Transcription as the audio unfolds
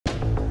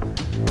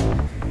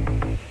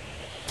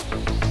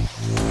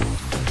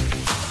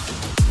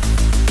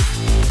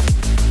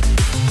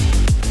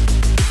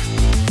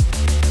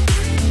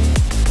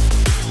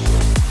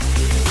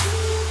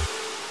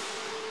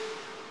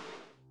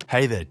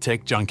Hey there,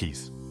 tech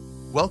junkies.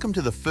 Welcome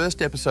to the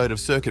first episode of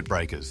Circuit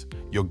Breakers,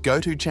 your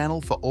go-to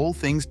channel for all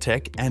things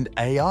tech and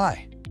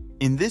AI.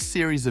 In this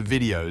series of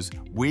videos,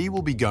 we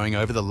will be going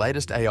over the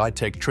latest AI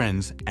tech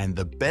trends and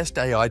the best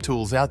AI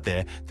tools out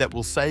there that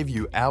will save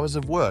you hours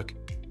of work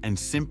and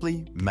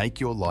simply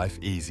make your life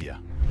easier.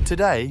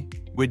 Today,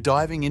 we're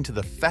diving into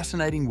the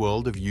fascinating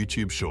world of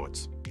YouTube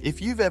Shorts. If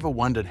you've ever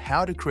wondered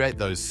how to create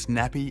those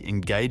snappy,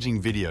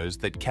 engaging videos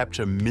that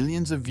capture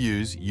millions of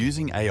views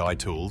using AI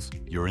tools,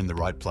 you're in the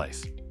right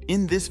place.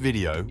 In this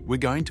video, we're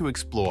going to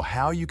explore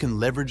how you can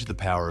leverage the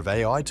power of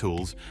AI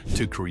tools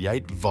to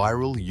create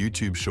viral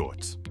YouTube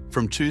Shorts.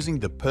 From choosing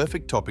the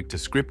perfect topic to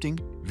scripting,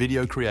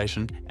 video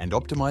creation, and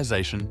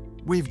optimization,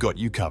 we've got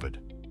you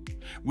covered.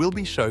 We'll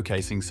be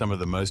showcasing some of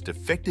the most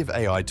effective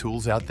AI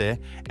tools out there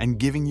and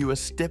giving you a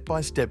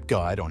step-by-step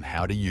guide on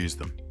how to use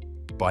them.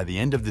 By the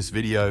end of this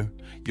video,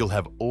 you'll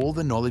have all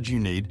the knowledge you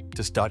need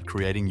to start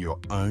creating your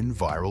own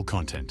viral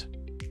content.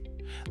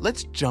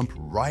 Let's jump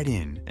right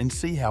in and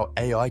see how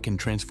AI can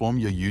transform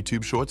your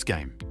YouTube Shorts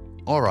game.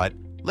 Alright,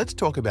 let's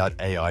talk about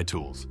AI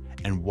tools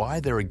and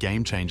why they're a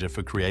game changer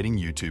for creating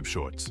YouTube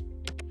Shorts.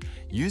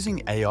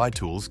 Using AI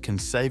tools can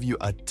save you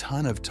a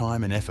ton of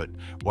time and effort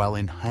while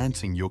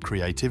enhancing your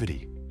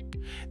creativity.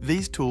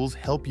 These tools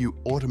help you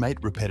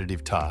automate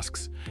repetitive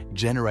tasks,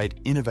 generate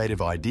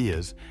innovative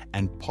ideas,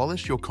 and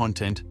polish your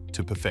content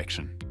to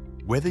perfection.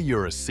 Whether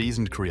you're a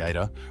seasoned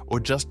creator or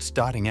just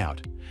starting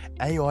out,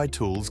 AI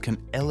tools can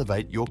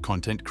elevate your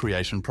content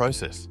creation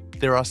process.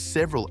 There are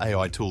several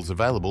AI tools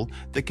available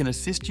that can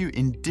assist you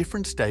in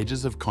different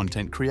stages of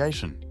content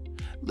creation.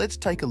 Let's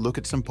take a look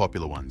at some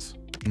popular ones.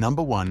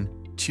 Number 1,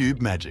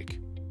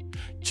 TubeMagic.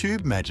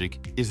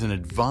 TubeMagic is an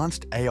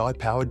advanced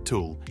AI-powered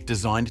tool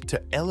designed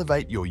to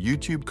elevate your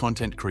YouTube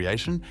content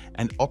creation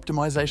and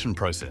optimization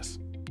process.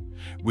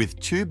 With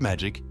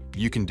TubeMagic,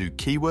 you can do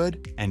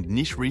keyword and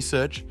niche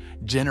research,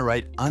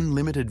 generate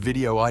unlimited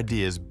video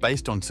ideas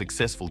based on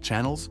successful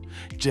channels,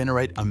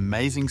 generate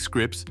amazing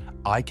scripts,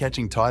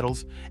 eye-catching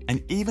titles,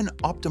 and even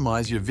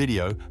optimize your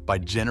video by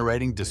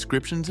generating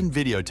descriptions and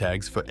video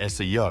tags for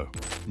SEO.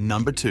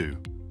 Number 2,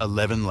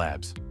 11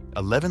 Labs.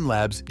 11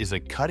 Labs is a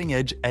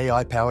cutting-edge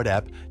AI-powered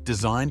app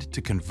designed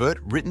to convert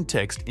written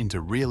text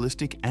into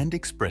realistic and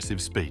expressive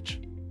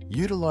speech.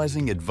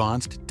 Utilizing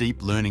advanced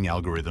deep learning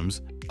algorithms,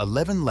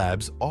 11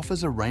 Labs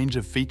offers a range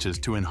of features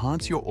to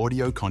enhance your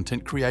audio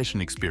content creation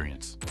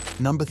experience.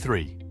 Number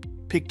 3,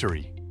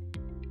 Pictory.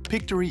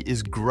 Pictory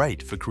is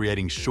great for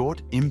creating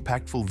short,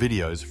 impactful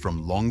videos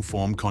from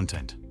long-form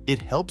content.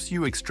 It helps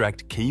you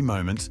extract key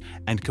moments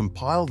and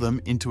compile them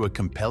into a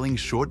compelling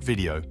short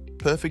video,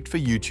 perfect for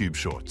YouTube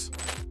Shorts.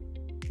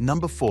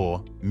 Number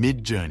 4,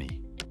 Midjourney.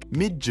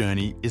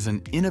 Midjourney is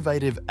an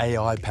innovative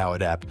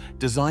AI-powered app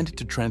designed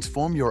to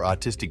transform your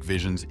artistic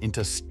visions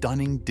into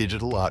stunning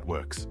digital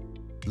artworks.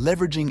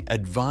 Leveraging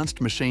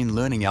advanced machine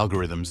learning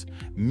algorithms,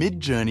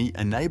 Midjourney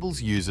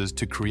enables users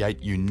to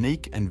create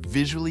unique and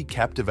visually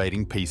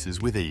captivating pieces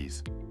with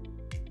ease,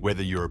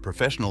 whether you're a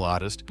professional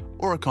artist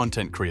or a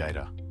content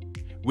creator.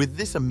 With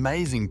this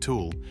amazing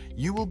tool,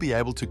 you will be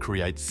able to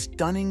create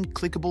stunning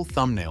clickable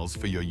thumbnails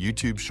for your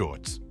YouTube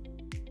Shorts.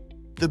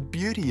 The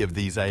beauty of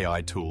these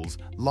AI tools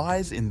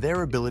lies in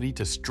their ability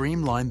to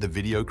streamline the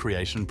video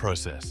creation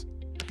process.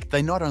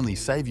 They not only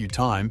save you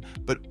time,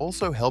 but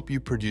also help you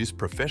produce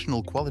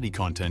professional quality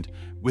content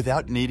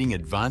without needing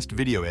advanced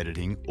video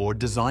editing or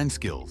design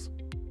skills.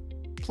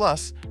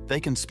 Plus, they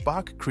can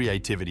spark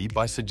creativity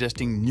by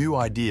suggesting new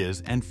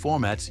ideas and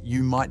formats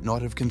you might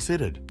not have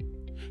considered.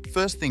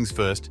 First things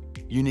first,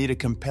 you need a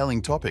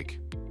compelling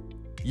topic.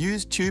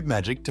 Use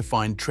TubeMagic to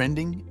find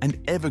trending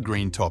and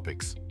evergreen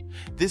topics.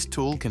 This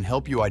tool can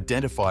help you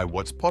identify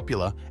what's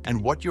popular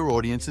and what your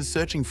audience is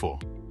searching for.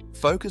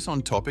 Focus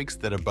on topics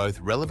that are both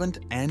relevant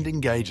and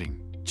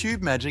engaging.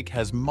 TubeMagic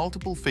has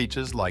multiple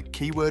features like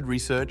keyword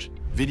research,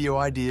 video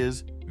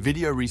ideas,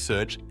 video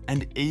research,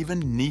 and even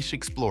Niche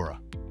Explorer.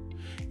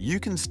 You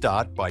can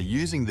start by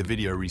using the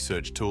video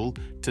research tool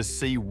to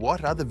see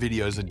what other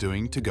videos are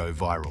doing to go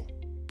viral.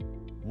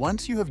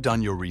 Once you have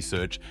done your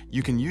research,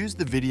 you can use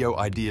the Video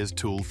Ideas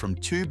tool from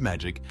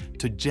TubeMagic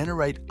to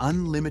generate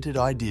unlimited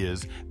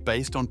ideas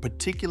based on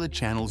particular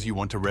channels you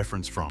want to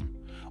reference from.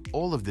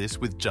 All of this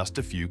with just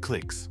a few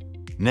clicks.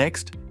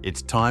 Next,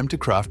 it's time to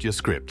craft your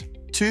script.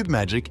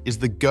 TubeMagic is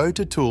the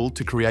go-to tool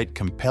to create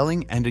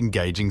compelling and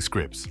engaging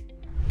scripts.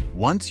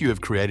 Once you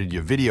have created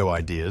your video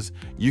ideas,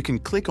 you can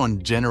click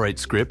on Generate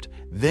Script,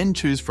 then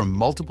choose from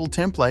multiple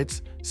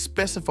templates,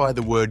 specify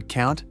the word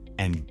count,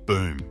 and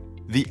boom!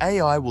 The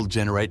AI will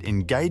generate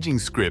engaging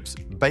scripts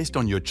based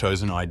on your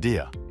chosen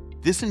idea.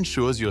 This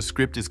ensures your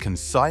script is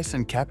concise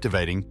and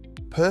captivating,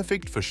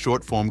 perfect for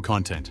short-form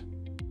content.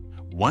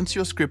 Once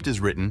your script is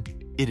written,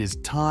 it is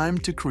time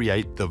to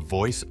create the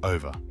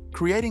voiceover.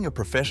 Creating a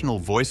professional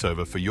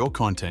voiceover for your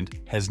content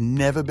has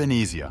never been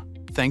easier,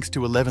 thanks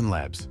to 11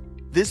 Labs.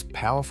 This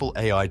powerful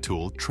AI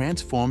tool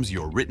transforms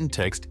your written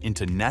text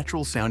into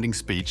natural-sounding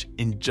speech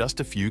in just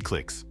a few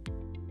clicks.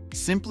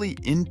 Simply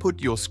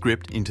input your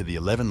script into the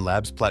 11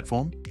 Labs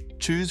platform,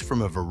 choose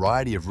from a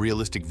variety of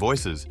realistic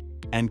voices,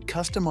 and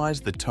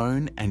customize the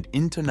tone and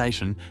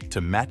intonation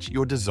to match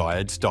your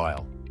desired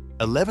style.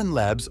 11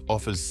 Labs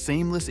offers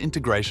seamless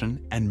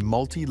integration and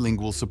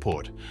multilingual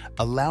support,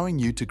 allowing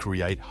you to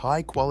create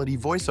high-quality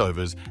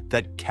voiceovers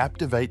that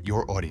captivate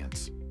your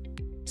audience.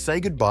 Say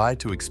goodbye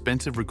to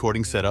expensive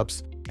recording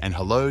setups and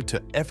hello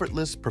to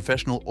effortless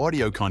professional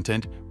audio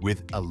content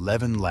with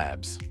 11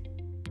 Labs.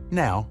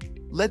 Now,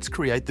 let's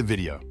create the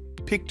video.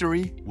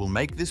 Pictory will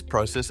make this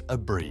process a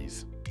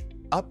breeze.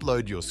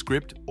 Upload your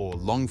script or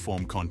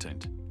long-form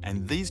content,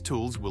 and these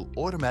tools will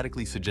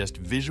automatically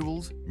suggest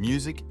visuals,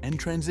 music, and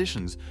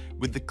transitions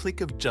with the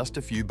click of just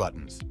a few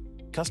buttons.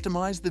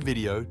 Customize the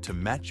video to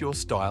match your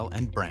style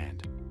and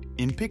brand.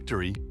 In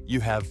Pictory,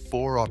 you have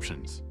 4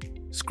 options.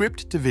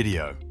 Script to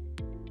video.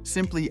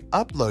 Simply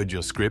upload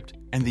your script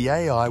and the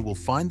AI will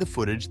find the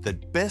footage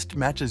that best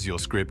matches your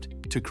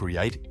script to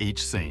create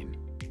each scene.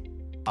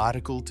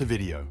 Article to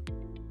video.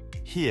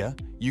 Here,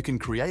 you can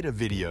create a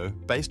video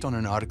based on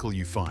an article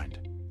you find.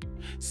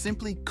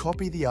 Simply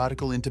copy the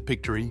article into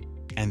Pictory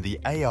and the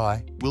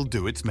AI will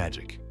do its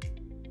magic.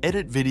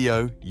 Edit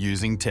video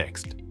using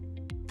text.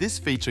 This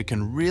feature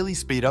can really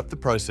speed up the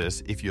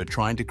process if you're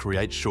trying to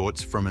create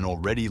shorts from an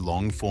already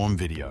long-form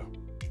video.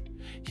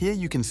 Here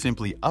you can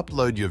simply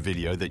upload your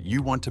video that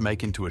you want to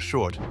make into a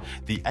short,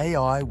 the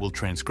AI will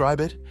transcribe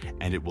it,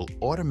 and it will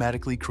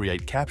automatically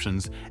create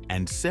captions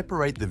and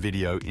separate the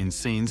video in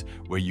scenes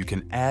where you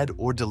can add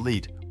or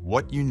delete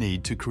what you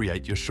need to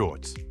create your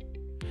shorts.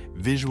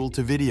 Visual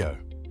to video.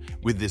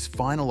 With this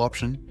final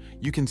option,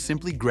 you can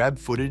simply grab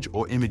footage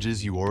or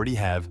images you already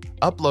have,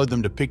 upload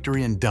them to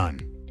Pictory and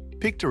done.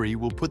 Pictory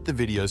will put the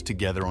videos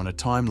together on a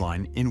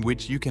timeline in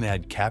which you can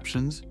add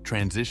captions,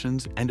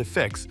 transitions, and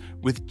effects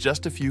with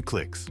just a few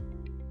clicks.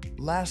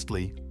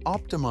 Lastly,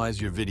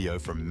 optimize your video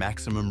for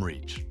maximum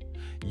reach.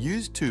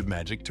 Use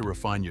TubeMagic to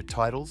refine your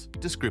titles,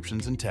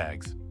 descriptions, and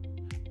tags.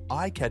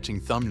 Eye-catching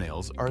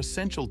thumbnails are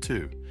essential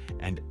too,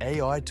 and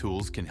AI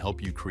tools can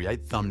help you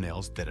create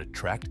thumbnails that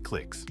attract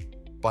clicks.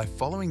 By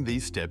following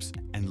these steps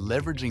and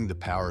leveraging the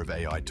power of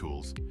AI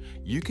tools,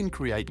 you can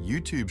create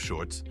YouTube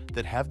shorts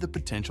that have the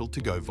potential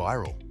to go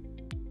viral.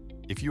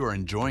 If you are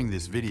enjoying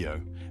this video,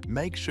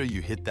 make sure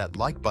you hit that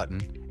like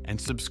button and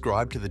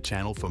subscribe to the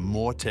channel for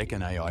more tech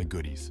and AI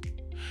goodies.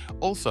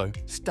 Also,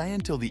 stay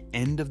until the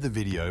end of the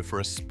video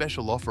for a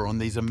special offer on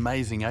these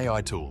amazing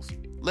AI tools.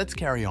 Let's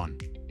carry on.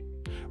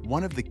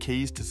 One of the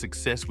keys to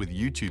success with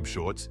YouTube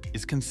Shorts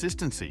is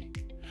consistency.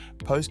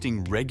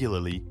 Posting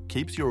regularly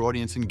keeps your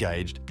audience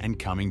engaged and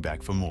coming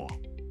back for more.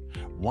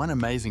 One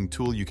amazing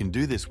tool you can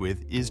do this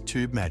with is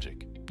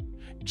TubeMagic.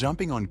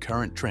 Jumping on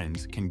current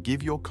trends can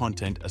give your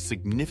content a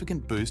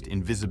significant boost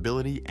in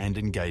visibility and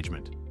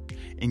engagement.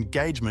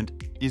 Engagement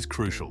is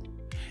crucial.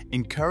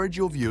 Encourage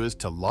your viewers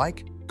to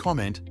like,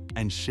 comment,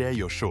 and share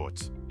your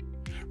shorts.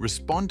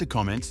 Respond to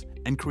comments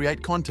and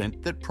create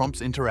content that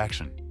prompts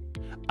interaction.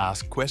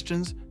 Ask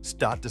questions,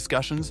 start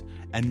discussions,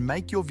 and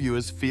make your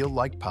viewers feel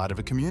like part of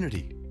a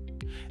community.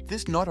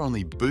 This not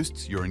only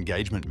boosts your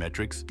engagement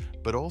metrics,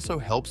 but also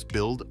helps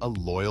build a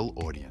loyal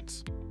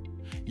audience.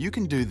 You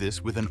can do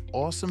this with an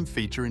awesome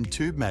feature in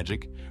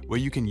TubeMagic where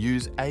you can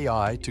use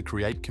AI to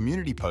create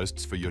community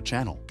posts for your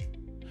channel.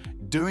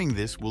 Doing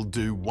this will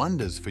do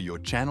wonders for your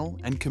channel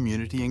and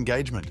community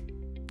engagement.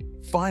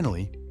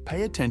 Finally,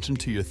 pay attention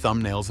to your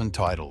thumbnails and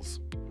titles.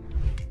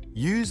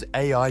 Use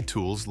AI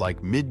tools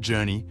like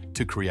Midjourney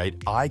to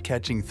create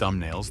eye-catching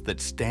thumbnails that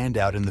stand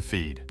out in the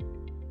feed.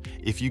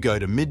 If you go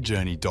to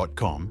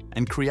midjourney.com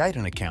and create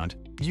an account,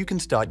 you can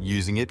start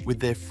using it with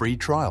their free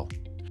trial.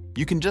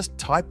 You can just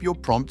type your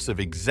prompts of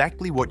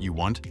exactly what you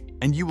want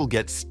and you will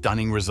get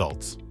stunning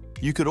results.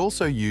 You could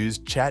also use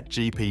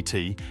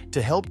ChatGPT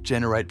to help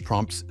generate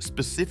prompts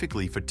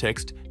specifically for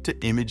text to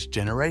image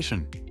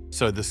generation.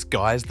 So the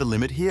sky's the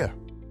limit here.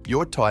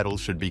 Your title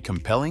should be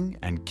compelling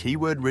and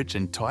keyword-rich,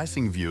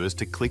 enticing viewers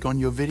to click on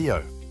your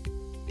video.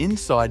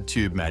 Inside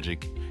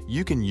TubeMagic,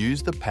 you can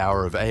use the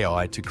power of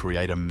AI to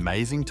create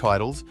amazing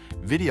titles,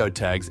 video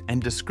tags,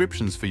 and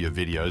descriptions for your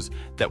videos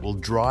that will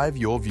drive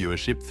your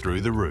viewership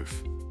through the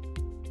roof.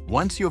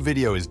 Once your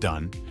video is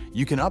done,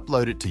 you can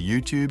upload it to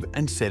YouTube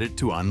and set it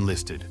to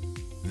unlisted.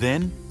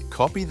 Then,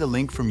 copy the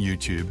link from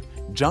YouTube,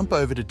 jump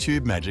over to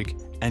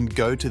TubeMagic, and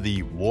go to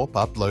the Warp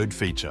Upload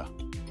feature.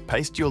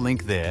 Paste your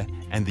link there,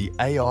 and the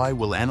AI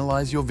will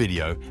analyze your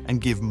video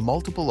and give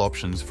multiple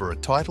options for a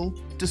title,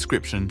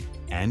 description,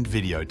 and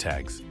video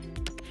tags.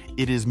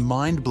 It is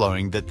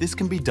mind-blowing that this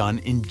can be done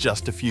in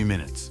just a few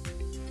minutes.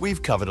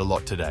 We've covered a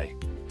lot today,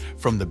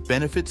 from the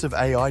benefits of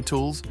AI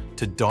tools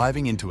to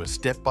diving into a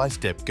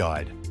step-by-step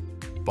guide.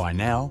 By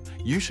now,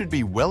 you should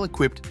be well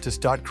equipped to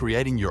start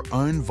creating your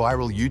own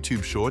viral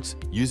YouTube shorts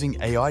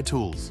using AI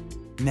tools.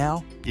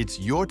 Now, it's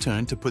your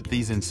turn to put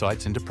these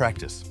insights into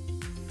practice.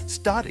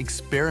 Start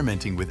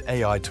experimenting with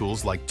AI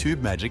tools like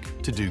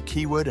TubeMagic to do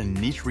keyword and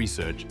niche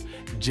research,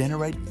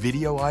 generate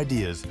video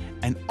ideas,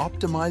 and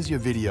optimize your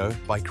video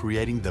by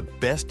creating the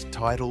best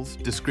titles,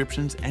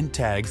 descriptions, and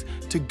tags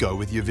to go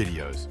with your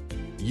videos.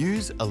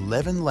 Use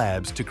 11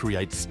 labs to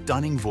create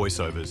stunning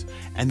voiceovers,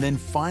 and then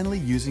finally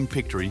using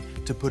Pictory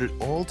to put it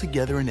all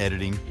together in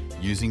editing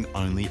using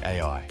only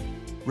AI.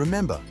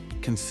 Remember,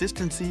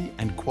 consistency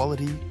and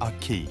quality are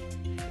key.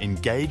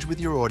 Engage with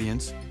your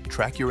audience,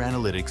 track your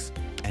analytics,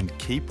 and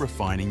keep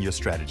refining your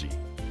strategy.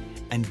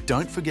 And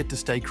don't forget to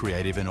stay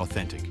creative and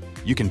authentic.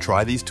 You can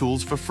try these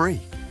tools for free.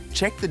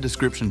 Check the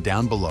description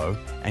down below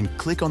and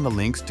click on the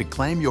links to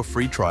claim your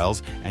free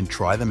trials and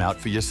try them out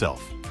for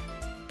yourself.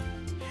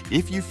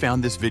 If you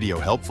found this video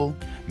helpful,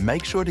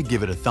 make sure to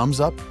give it a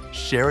thumbs up,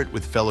 share it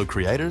with fellow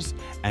creators,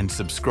 and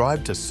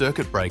subscribe to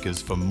Circuit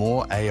Breakers for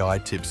more AI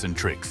tips and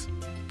tricks.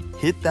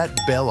 Hit that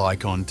bell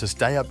icon to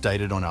stay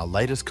updated on our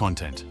latest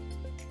content.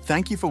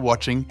 Thank you for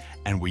watching,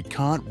 and we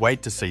can't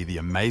wait to see the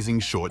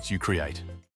amazing shorts you create.